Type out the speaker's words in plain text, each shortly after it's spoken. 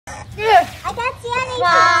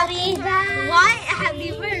What?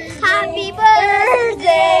 Happy birthday. Happy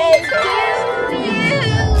birthday to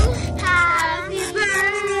you. Happy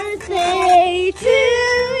birthday to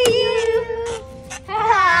you.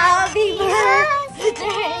 Happy birthday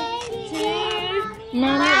to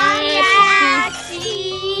Mommy Ashley.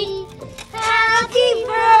 Happy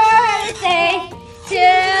birthday to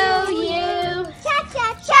you. Cha cha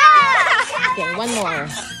cha. Okay, one more.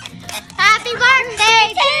 Happy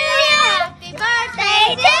birthday to you. Happy birthday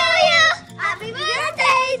to you. Happy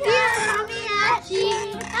birthday to Mommy Ashley.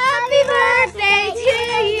 Happy birthday to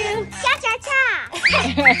you. Cha cha cha.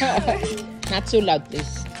 Not too loud,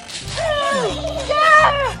 please.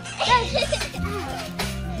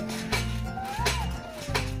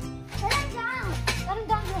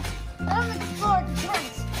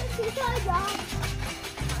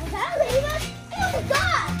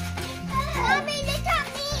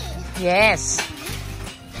 Yes.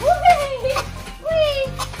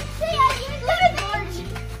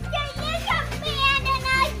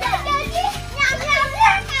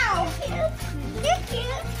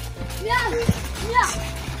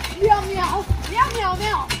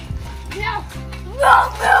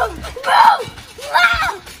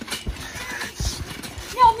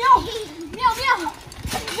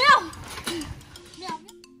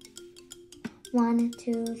 One,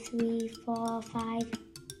 2, 3, 4, 5,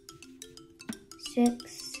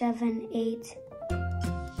 6, 7, 8,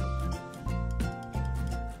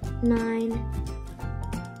 9,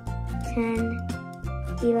 10,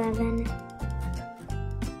 11,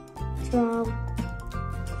 12,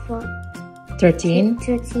 13.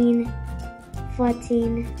 13,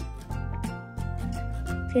 14,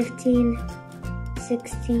 15,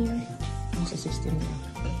 16. Where's the 16 there?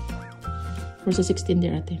 Where's the 16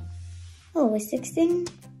 there, ate? Oh, we're 16?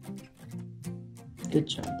 Good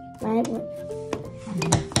job. Right,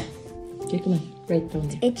 Okay, come on. Right down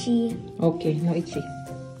there. itchy. Okay, no itchy.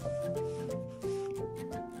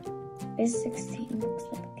 It's 16 looks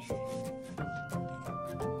like.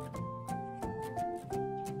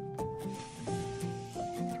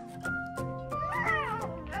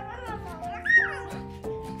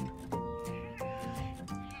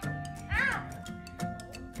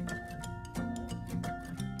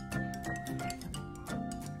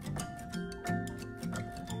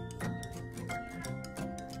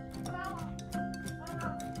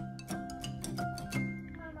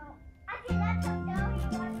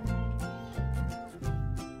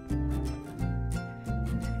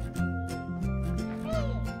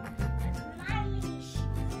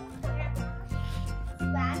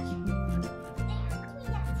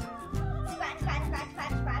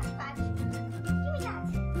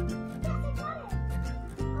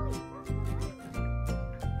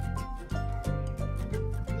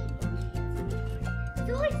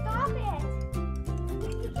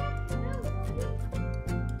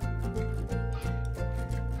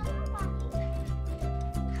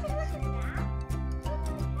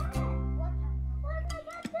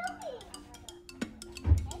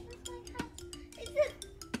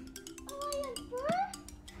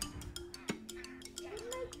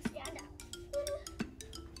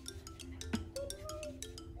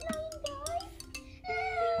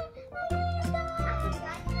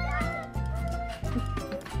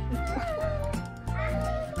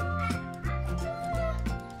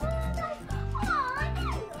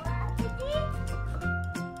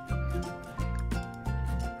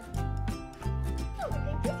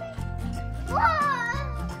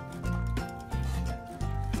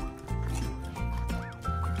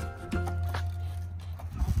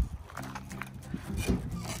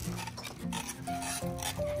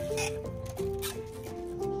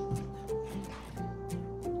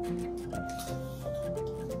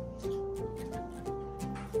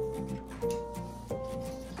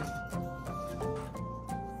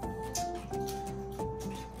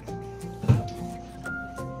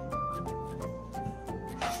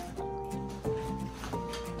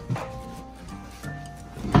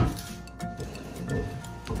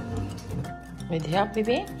 With help,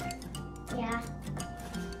 baby? Yeah.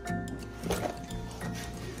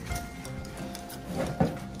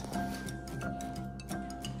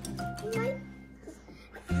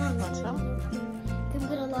 Want some? You can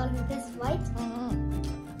put a lot of this white.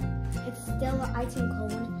 It's still an icing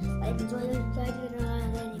cone. But if it's really dried it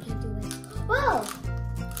around, then you can't do it. Whoa!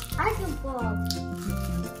 Icing ball.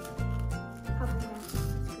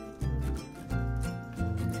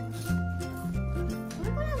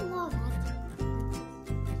 We're gonna love that.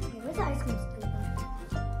 Okay, where's the ice cream scoop?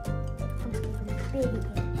 Baby.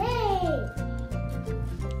 Hey!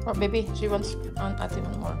 Oh, baby, she wants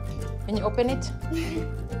one more. Can you open it?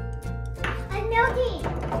 I'm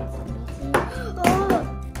melting.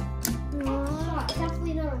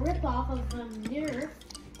 ripoff of Nerf.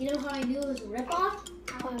 You know how I knew it was a ripoff?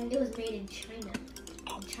 It was made in China.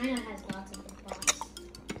 And China has lots of ripoffs.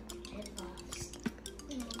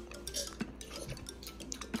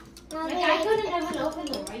 Like, I couldn't even open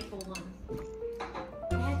the rifle one.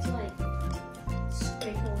 I had to like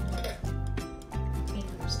scrape over the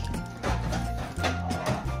fingers.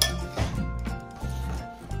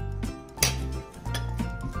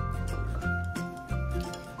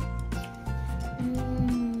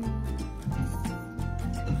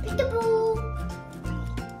 Peekaboo.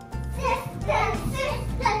 Sisters,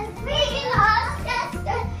 sisters, we are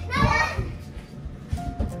sisters.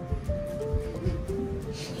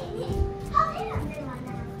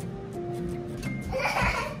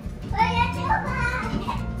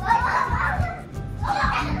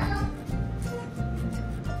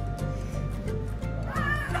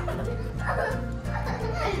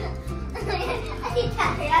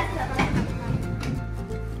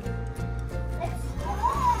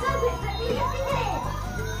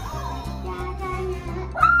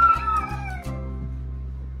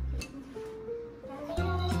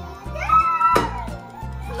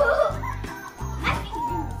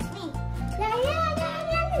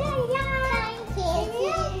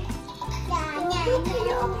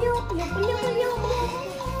 Yo,